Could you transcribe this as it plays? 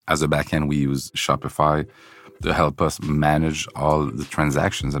As a backend, we use Shopify to help us manage all the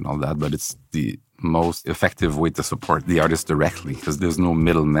transactions and all that. But it's the most effective way to support the artist directly because there's no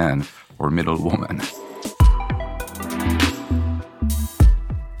middleman or middlewoman.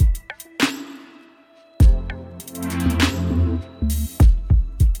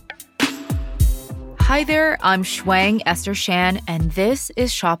 Hi there, I'm Shuang Esther Shan, and this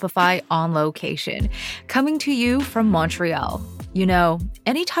is Shopify On Location, coming to you from Montreal. You know,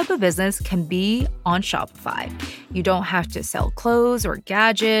 any type of business can be on Shopify. You don't have to sell clothes or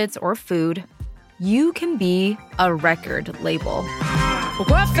gadgets or food. You can be a record label.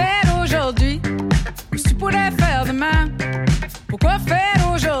 Pourquoi faire aujourd'hui? Qu'est-ce que tu pourrais faire demain? Pourquoi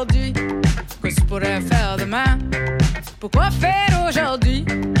faire aujourd'hui? Qu'est-ce que tu pourrais faire demain? Pourquoi faire aujourd'hui?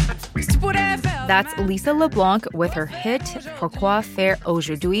 Qu'est-ce que tu pourrais faire? That's Lisa LeBlanc with her hit Pourquoi faire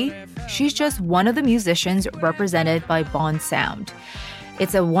aujourd'hui? She's just one of the musicians represented by Bond Sound.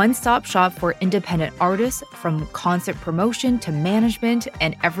 It's a one-stop shop for independent artists, from concert promotion to management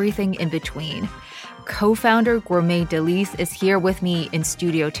and everything in between. Co-founder Gourmet Delice is here with me in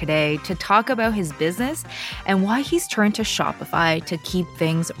studio today to talk about his business and why he's turned to Shopify to keep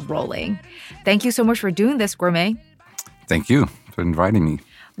things rolling. Thank you so much for doing this, Gourmet. Thank you for inviting me.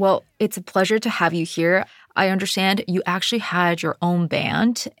 Well, it's a pleasure to have you here. I understand you actually had your own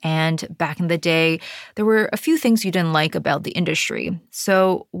band, and back in the day, there were a few things you didn't like about the industry.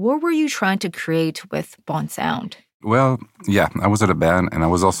 So what were you trying to create with Bond Sound? Well, yeah, I was at a band and I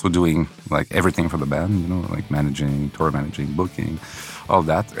was also doing like everything for the band, like managing, tour managing, booking, all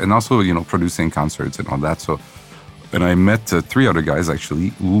that. And also, producing concerts and all that. And I met 3 other guys actually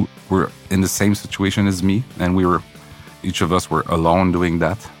who were in the same situation as me. And each of us were alone doing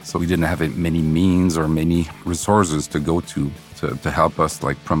that. So we didn't have many means or many resources to go to help us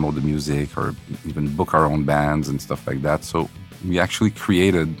like promote the music or even book our own bands and stuff like that. So we actually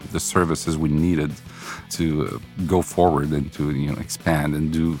created the services we needed to go forward and to expand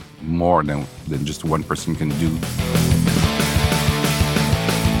and do more than just one person can do.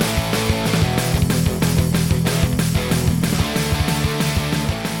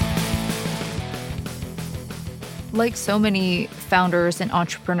 Like so many founders and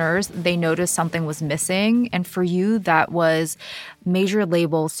entrepreneurs, they noticed something was missing. And for you, that was major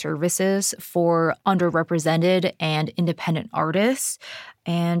label services for underrepresented and independent artists.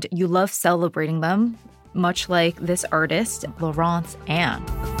 And you love celebrating them, much like this artist, Laurence Anne.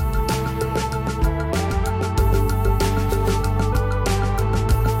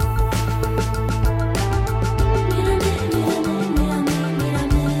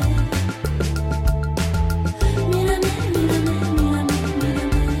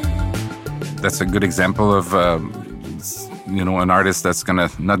 That's a good example of, an artist that's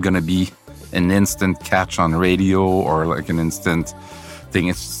not gonna be an instant catch on radio or like an instant thing.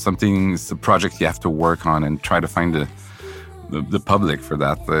 It's a project you have to work on and try to find the public for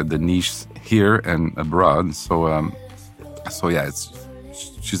that, the niche here and abroad. So yeah,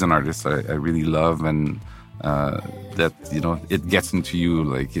 she's an artist I really love, and that it gets into you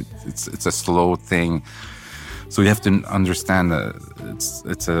like it's a slow thing. So you have to understand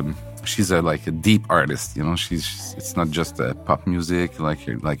she's a deep artist, it's not just a pop music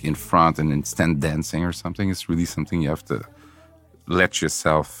like in front and instant dancing or something. It's really something you have to let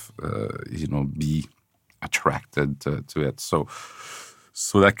yourself be attracted to it. So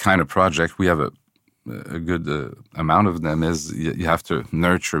that kind of project, we have a good amount of them, is you have to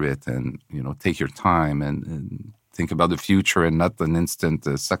nurture it and take your time and think about the future and not an instant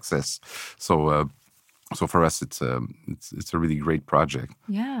success. So for us, it's a really great project.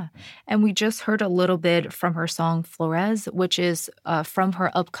 Yeah. And we just heard a little bit from her song Flores, which is from her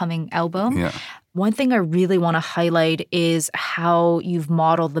upcoming album. Yeah. One thing I really want to highlight is how you've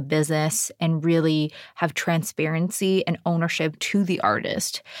modeled the business and really have transparency and ownership to the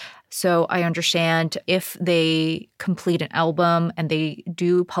artist. So I understand if they complete an album and they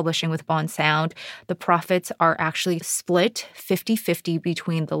do publishing with Bond Sound, the profits are actually split 50-50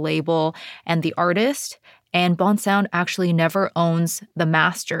 between the label and the artist. And Bond Sound actually never owns the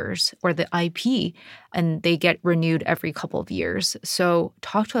masters or the IP, and they get renewed every couple of years. So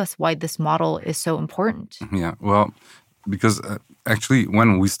talk to us why this model is so important. Yeah, well, because actually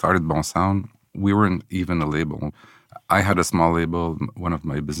when we started Bond Sound, we weren't even a label. I had a small label. One of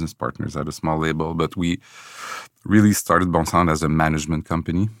my business partners had a small label, but we really started Bond Sound as a management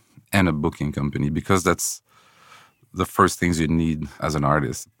company and a booking company, because that's the first things you need as an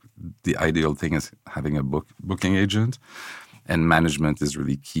artist. The ideal thing is having a booking agent, and management is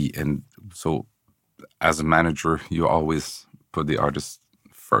really key. And so as a manager, you always put the artist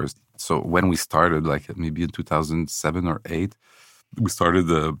first. So when we started, like maybe in 2007 or 8, we started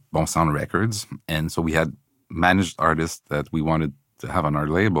the Bon Sound Records. And so we had managed artists that we wanted to have on our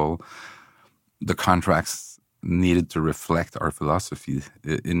label. The contracts needed to reflect our philosophy.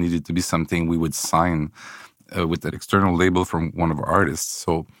 It needed to be something we would sign with an external label from one of our artists.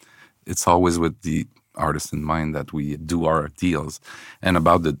 So it's always with the artist in mind that we do our deals. And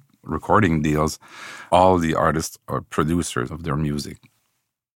about the recording deals, all the artists are producers of their music.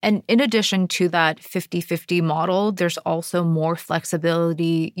 And in addition to that 50-50 model, there's also more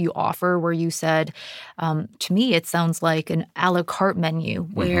flexibility you offer where you said, to me, it sounds like an a la carte menu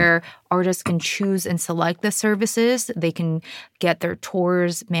where artists can choose and select the services. They can get their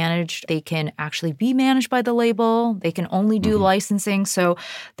tours managed. They can actually be managed by the label. They can only do licensing. So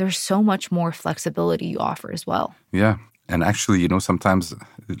there's so much more flexibility you offer as well. Yeah. And actually, sometimes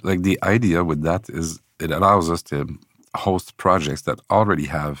like the idea with that is it allows us to host projects that already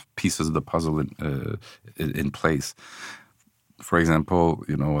have pieces of the puzzle in place. For example,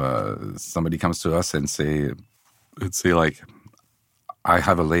 somebody comes to us and say like, I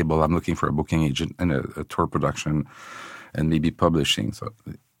have a label, I'm looking for a booking agent and a tour production and maybe publishing. So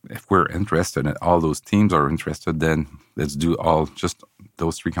if we're interested and all those teams are interested, then let's do just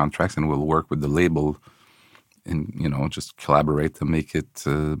those 3 contracts and we'll work with the label and, just collaborate to make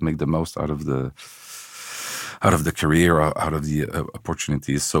the most out of the career, out of the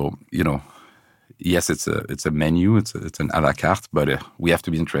opportunities. So, yes, it's a menu, it's an a la carte, but we have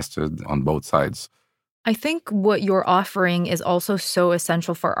to be interested on both sides. I think what you're offering is also so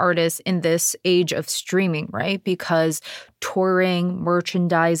essential for artists in this age of streaming, right? Because touring,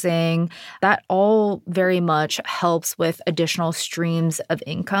 merchandising, that all very much helps with additional streams of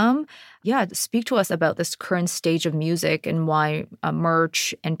income. Yeah, speak to us about this current stage of music and why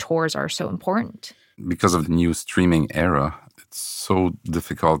merch and tours are so important. Because of the new streaming era, it's so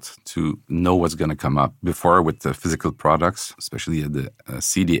difficult to know what's going to come up. Before, with the physical products, especially at the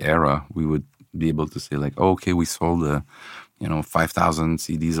CD era, we would be able to say like, oh, okay, we sold 5,000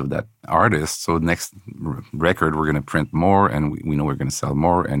 CDs of that artist. So next record, we're going to print more and we know we're going to sell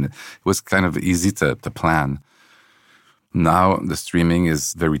more. And it was kind of easy to plan. Now the streaming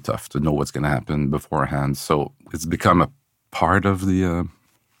is very tough to know what's going to happen beforehand. So it's become a part of the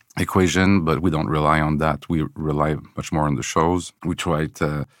equation, but we don't rely on that. We rely much more on the shows. We try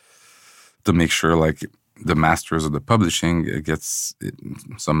to make sure like the masters of the publishing gets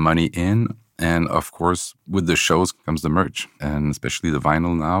some money in. And of course, with the shows comes the merch, and especially the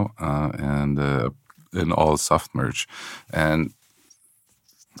vinyl now, and all soft merch. And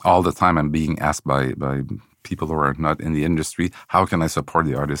all the time I'm being asked by people who are not in the industry, how can I support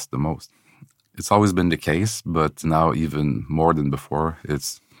the artist the most? It's always been the case, but now even more than before,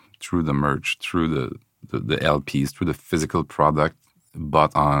 it's through the merch, through the LPs, through the physical product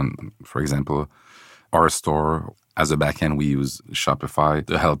bought on, for example, our store. As a backend, we use Shopify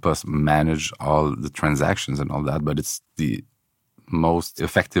to help us manage all the transactions and all that. But it's the most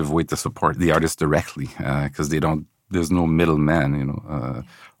effective way to support the artist directly because there's no middleman,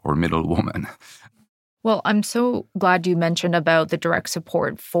 or middlewoman. Well, I'm so glad you mentioned about the direct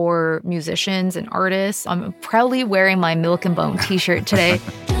support for musicians and artists. I'm proudly wearing my Milk and Bone t-shirt today.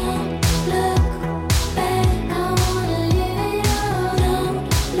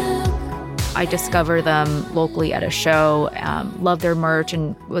 I discovered them locally at a show, loved their merch,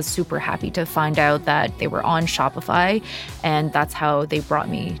 and was super happy to find out that they were on Shopify, and that's how they brought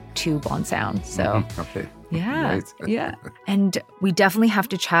me to Bon Sound. So, okay. Yeah, right. Yeah. And we definitely have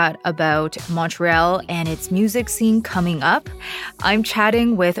to chat about Montreal and its music scene coming up. I'm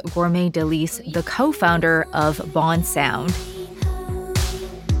chatting with Gourmet Delis, the co-founder of Bon Sound.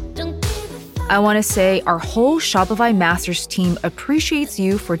 I want to say our whole Shopify Masters team appreciates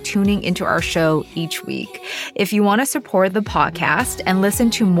you for tuning into our show each week. If you want to support the podcast and listen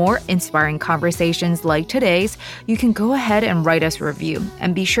to more inspiring conversations like today's, you can go ahead and write us a review.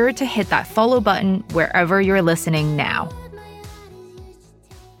 And be sure to hit that follow button wherever you're listening now.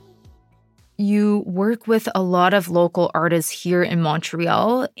 You work with a lot of local artists here in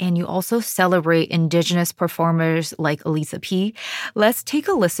Montreal, and you also celebrate Indigenous performers like Elisa P. Let's take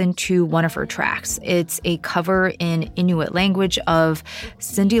a listen to one of her tracks. It's a cover in Inuit language of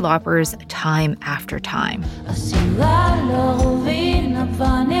Cyndi Lauper's Time After Time.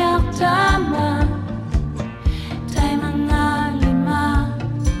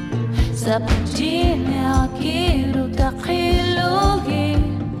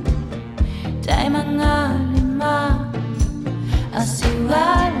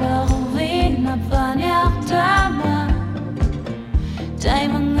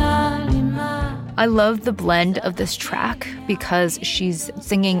 I love the blend of this track because she's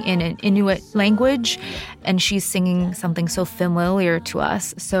singing in an Inuit language and she's singing something so familiar to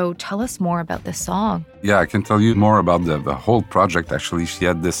us. So tell us more about this song. Yeah, I can tell you more about the whole project. Actually, she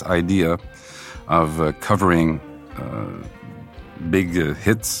had this idea of covering big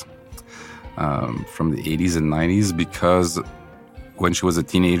hits from the 80s and 90s because when she was a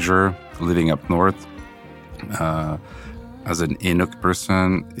teenager living up north, as an Inuk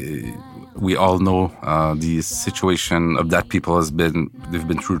person, we all know the situation of that people they've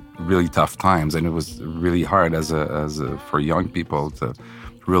been through really tough times, and it was really hard for young people to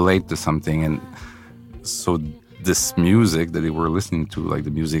relate to something. And so this music that they were listening to, like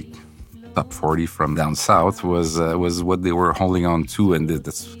the music top 40 from down south, was what they were holding on to, and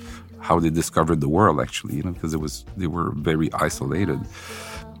that's how they discovered the world, actually, because they were very isolated.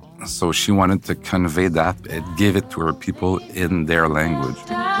 So she wanted to convey that and give it to her people in their language.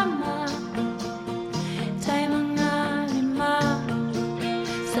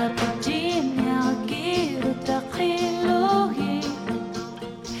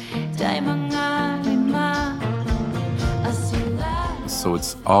 So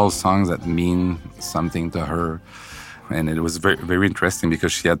it's all songs that mean something to her. And it was very, very interesting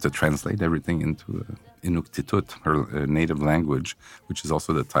because she had to translate everything into Inuktitut, her native language, which is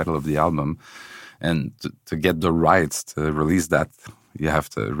also the title of the album. And to get the rights to release that, you have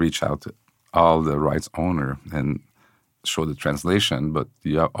to reach out to all the rights owner and show the translation. But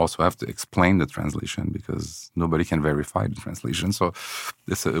you also have to explain the translation because nobody can verify the translation. So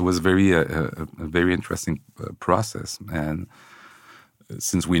it was a very interesting process. And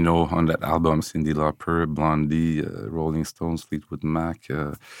since we know on that album, Cyndi Lauper, Blondie, Rolling Stones, Fleetwood Mac,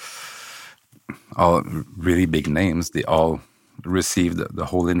 all really big names, they all received the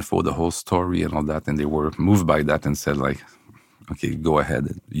whole info, the whole story and all that, and they were moved by that and said, like, okay, go ahead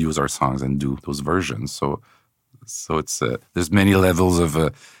and use our songs and do those versions. So it's there's many levels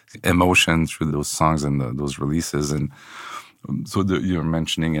of emotion through those songs and those releases. And so you're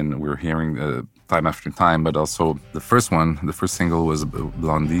mentioning, and we're hearing time after time, but also the first single was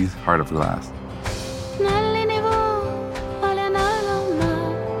Blondie, Heart of Glass.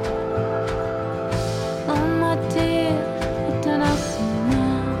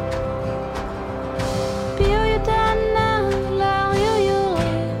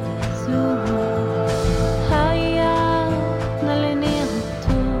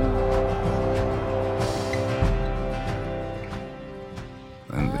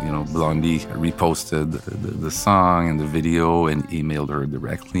 Blondie reposted the song and the video and emailed her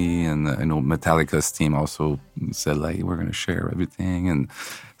directly. And I know Metallica's team also said, like, we're going to share everything. And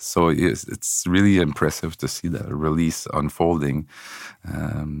so it's really impressive to see that release unfolding.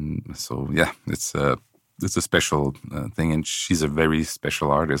 So yeah, it's a special thing, and she's a very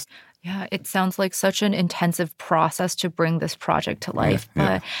special artist. Yeah, it sounds like such an intensive process to bring this project to life,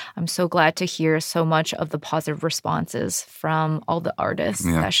 but I'm so glad to hear so much of the positive responses from all the artists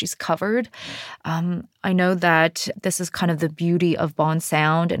that she's covered. I know that this is kind of the beauty of Bond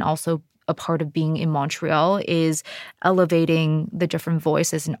Sound, and also a part of being in Montreal is elevating the different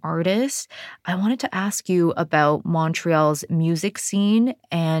voices and artists. I wanted to ask you about Montreal's music scene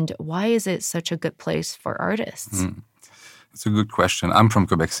and why is it such a good place for artists? It's a good question. I'm from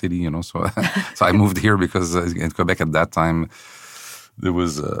Quebec City, so I moved here because in Quebec at that time, there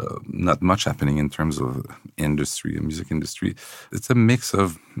was not much happening in terms of industry, music industry. It's a mix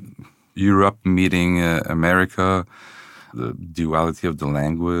of Europe meeting America, the duality of the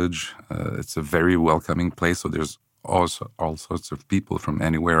language. It's a very welcoming place. So there's also all sorts of people from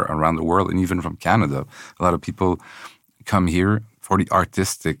anywhere around the world, and even from Canada. A lot of people come here for the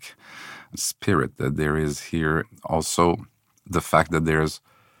artistic spirit that there is here. Also, the fact that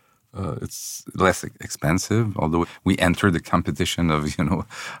it's less expensive, although we enter the competition of,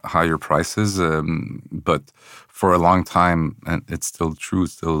 higher prices. But for a long time, and it's still true,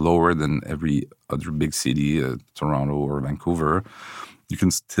 still lower than every other big city, Toronto or Vancouver, you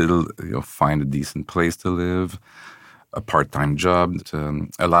can still find a decent place to live, a part-time job to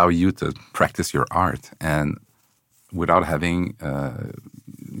allow you to practice your art, and without having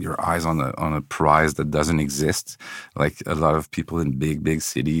your eyes on a prize that doesn't exist. Like a lot of people in big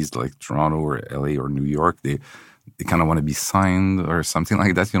cities like Toronto or LA or New York, they kind of want to be signed or something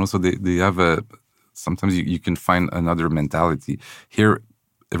like that, So they have sometimes you can find another mentality. Here,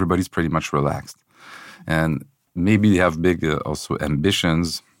 everybody's pretty much relaxed. And maybe they have big also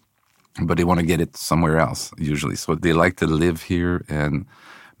ambitions, but they want to get it somewhere else usually. So they like to live here and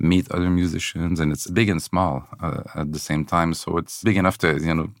meet other musicians, and it's big and small at the same time. So it's big enough to,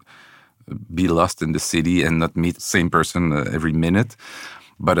 be lost in the city and not meet the same person every minute.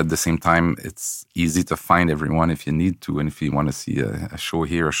 But at the same time, it's easy to find everyone if you need to. And if you want to see a show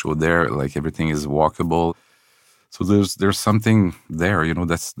here, a show there, like everything is walkable. So there's something there,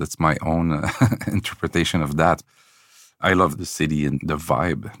 that's my own interpretation of that. I love the city and the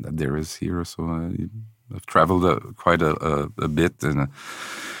vibe that there is here. So I've traveled quite a bit, and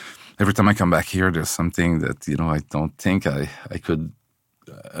every time I come back here, there's something that, I don't think I could.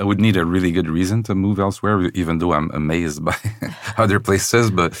 I would need a really good reason to move elsewhere, even though I'm amazed by other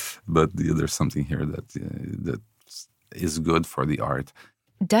places. But there's something here that is good for the art.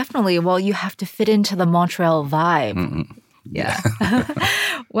 Definitely. Well, you have to fit into the Montreal vibe. Mm-mm. Yeah.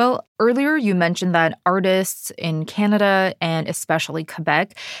 Well, earlier you mentioned that artists in Canada and especially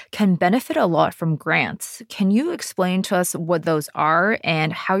Quebec can benefit a lot from grants. Can you explain to us what those are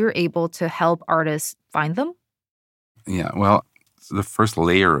and how you're able to help artists find them? Yeah, well, the first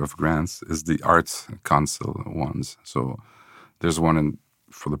layer of grants is the Arts Council ones. So there's one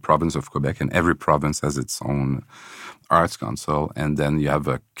for the province of Quebec, and every province has its own Arts Council, and then you have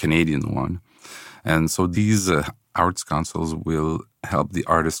a Canadian one. And so these Arts Councils will help the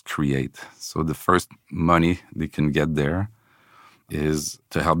artists create. So the first money they can get there is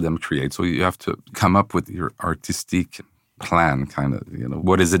to help them create. So you have to come up with your artistic plan, kind of,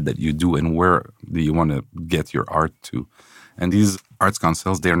 what is it that you do and where do you want to get your art to? And these Arts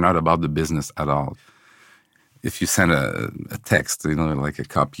Councils, they're not about the business at all. If you send a text, like a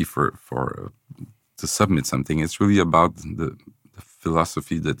copy for to submit something, it's really about the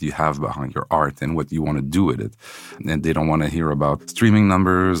philosophy that you have behind your art and what you want to do with it. And they don't want to hear about streaming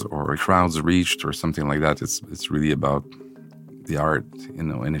numbers or crowds reached or something like that. It's really about the art,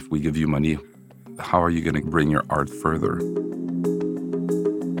 and if we give you money, how are you going to bring your art further?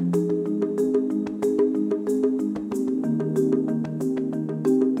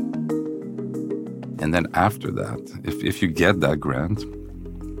 And then after that, if you get that grant,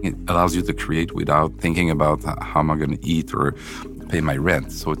 it allows you to create without thinking about how am I going to eat or pay my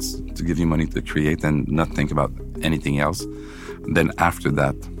rent. So it's to give you money to create and not think about anything else. Then after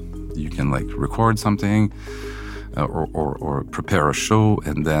that, you can record something or prepare a show,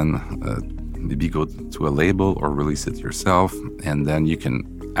 and then maybe go to a label or release it yourself. And then you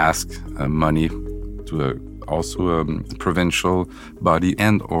can ask money to also a provincial body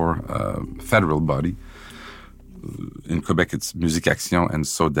and or federal body. In Quebec, it's Musique Action and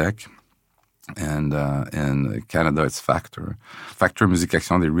SODEC. And in Canada, it's Factor. Factor and Musique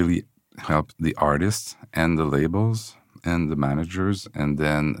Action, they really help the artists and the labels and the managers. And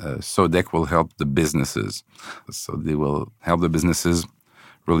then SODEC will help the businesses. So they will help the businesses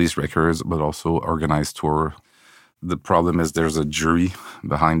release records, but also organize tour. The problem is there's a jury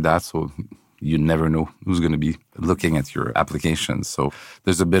behind that, so you never know who's going to be looking at your application. So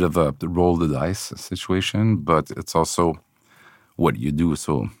there's a bit of a roll the dice situation, but it's also what you do.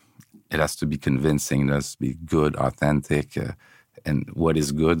 So it has to be convincing, it has to be good, authentic, and what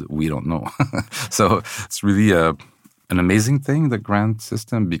is good, we don't know. So it's really an amazing thing, the grant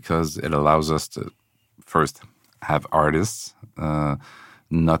system, because it allows us to first have artists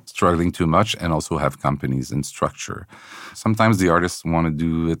not struggling too much, and also have companies and structure. Sometimes the artists want to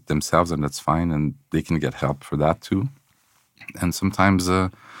do it themselves, and that's fine, and they can get help for that too. And sometimes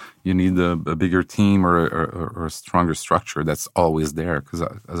you need a bigger team or a stronger structure that's always there. Because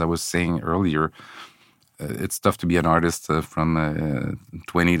as I was saying earlier, it's tough to be an artist from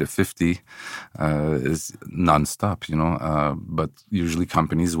 20 to 50 is nonstop, but usually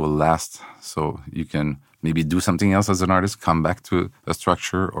companies will last. So you can maybe do something else as an artist, come back to a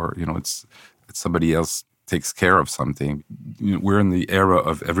structure, or, it's somebody else takes care of something. We're in the era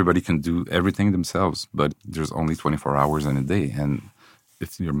of everybody can do everything themselves, but there's only 24 hours in a day. And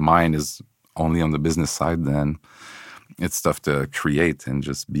if your mind is only on the business side, then it's tough to create and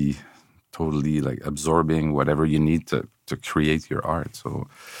just be totally absorbing whatever you need to create your art. So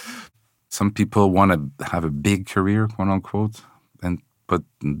some people want to have a big career, quote unquote, but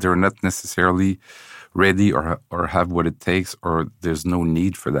they're not necessarily ready or have what it takes, or there's no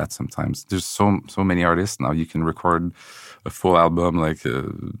need for that sometimes. There's so many artists now. You can record a full album, like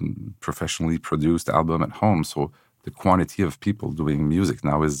a professionally produced album at home. So the quantity of people doing music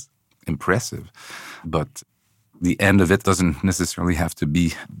now is impressive. But the end of it doesn't necessarily have to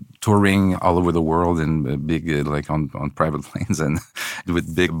be touring all over the world in big, on private planes and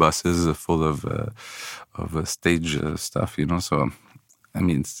with big buses full of stage stuff, So,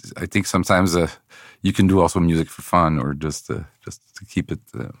 I think sometimes you can do also music for fun, or just to keep it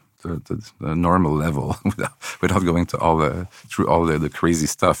the normal level without going to through all the crazy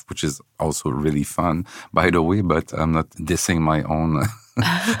stuff, which is also really fun, by the way. But I'm not dissing my own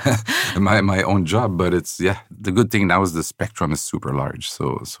my own job. But it's the good thing now is the spectrum is super large,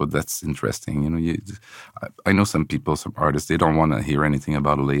 so that's interesting. I know some people, some artists, they don't want to hear anything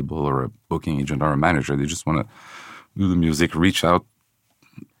about a label or a booking agent or a manager. They just want to do the music, reach out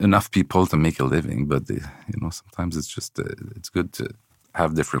enough people to make a living. But sometimes it's just it's good to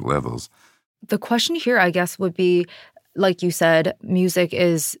have different levels. The question here, I guess, would be, like you said, music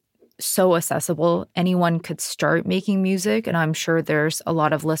is so accessible. Anyone could start making music, and I'm sure there's a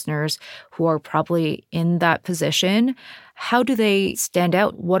lot of listeners who are probably in that position. How do they stand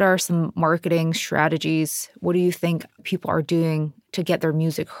out? What are some marketing strategies? What do you think people are doing to get their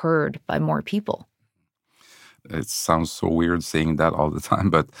music heard by more people? It sounds so weird saying that all the time,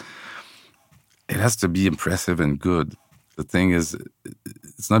 but it has to be impressive and good. The thing is,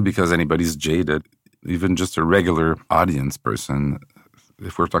 it's not because anybody's jaded. Even just a regular audience person,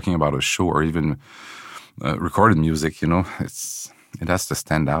 if we're talking about a show or even recorded music, it has to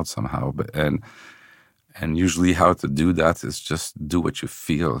stand out somehow. And usually how to do that is just do what you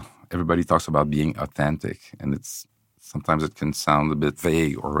feel. Everybody talks about being authentic, and sometimes it can sound a bit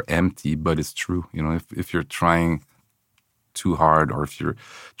vague or empty, but it's true. If you're trying too hard, or if you're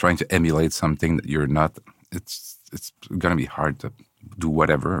trying to emulate something that you're not, it's going to be hard to do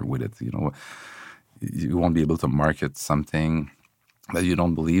whatever with it. You won't be able to market something that you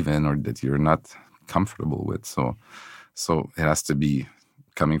don't believe in or that you're not comfortable with. So it has to be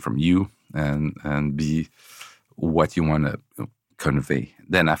coming from you and be what you want to convey.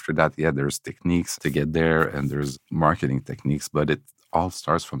 Then after that, there's techniques to get there, and there's marketing techniques, but it all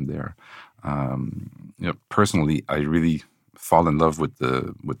starts from there. Personally, I really fall in love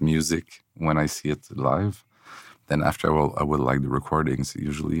with music when I see it live. Then after I will like the recordings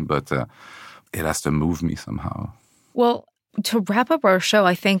usually, but it has to move me somehow. Well, to wrap up our show,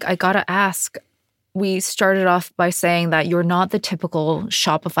 I think I got to ask, we started off by saying that you're not the typical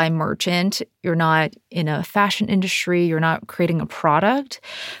Shopify merchant. You're not in a fashion industry. You're not creating a product.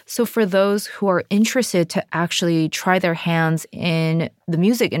 So for those who are interested to actually try their hands in the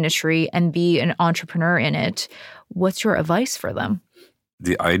music industry and be an entrepreneur in it, what's your advice for them?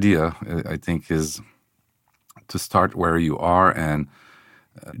 The idea, I think, is to start where you are and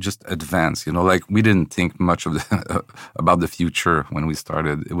just advance. We didn't think much of about the future when we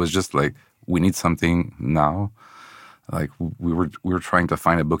started. It was just like, we need something now. Like we were trying to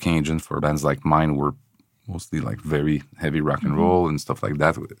find a booking agent for bands like mine. We're mostly like very heavy rock and roll and stuff like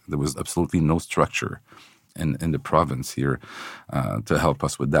that. There was absolutely no structure in the province here to help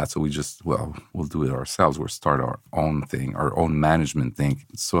us with that. So we just, we'll do it ourselves. We'll start our own thing, our own management thing.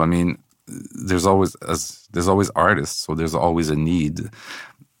 So there's always artists, so there's always a need.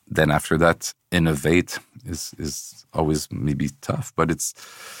 Then after that, innovate is always maybe tough, but it's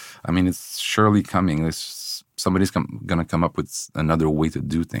surely coming. Somebody's going to come up with another way to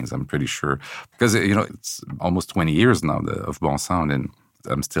do things, I'm pretty sure. Because, it's almost 20 years now of Bon Sound, and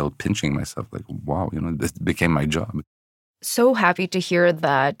I'm still pinching myself like, wow, this became my job. So happy to hear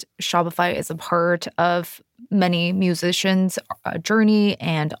that Shopify is a part of many musicians' journey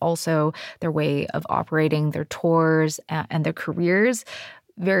and also their way of operating their tours and their careers.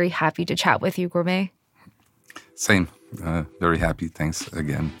 Very happy to chat with you, Gourmet. Same. Very happy. Thanks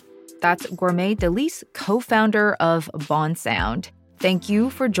again. That's Gourmet Delis, co-founder of Bon Sound. Thank you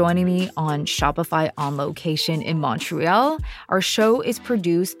for joining me on Shopify On Location in Montreal. Our show is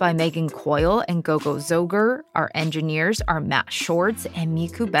produced by Megan Coyle and Gogo Zoger. Our engineers are Matt Shorts and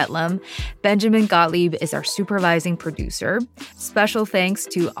Miku Betlam. Benjamin Gottlieb is our supervising producer. Special thanks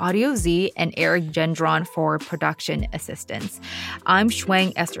to Audio Z and Eric Gendron for production assistance. I'm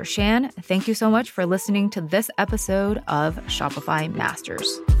Shuang Esther Shan. Thank you so much for listening to this episode of Shopify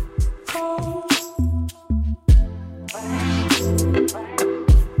Masters.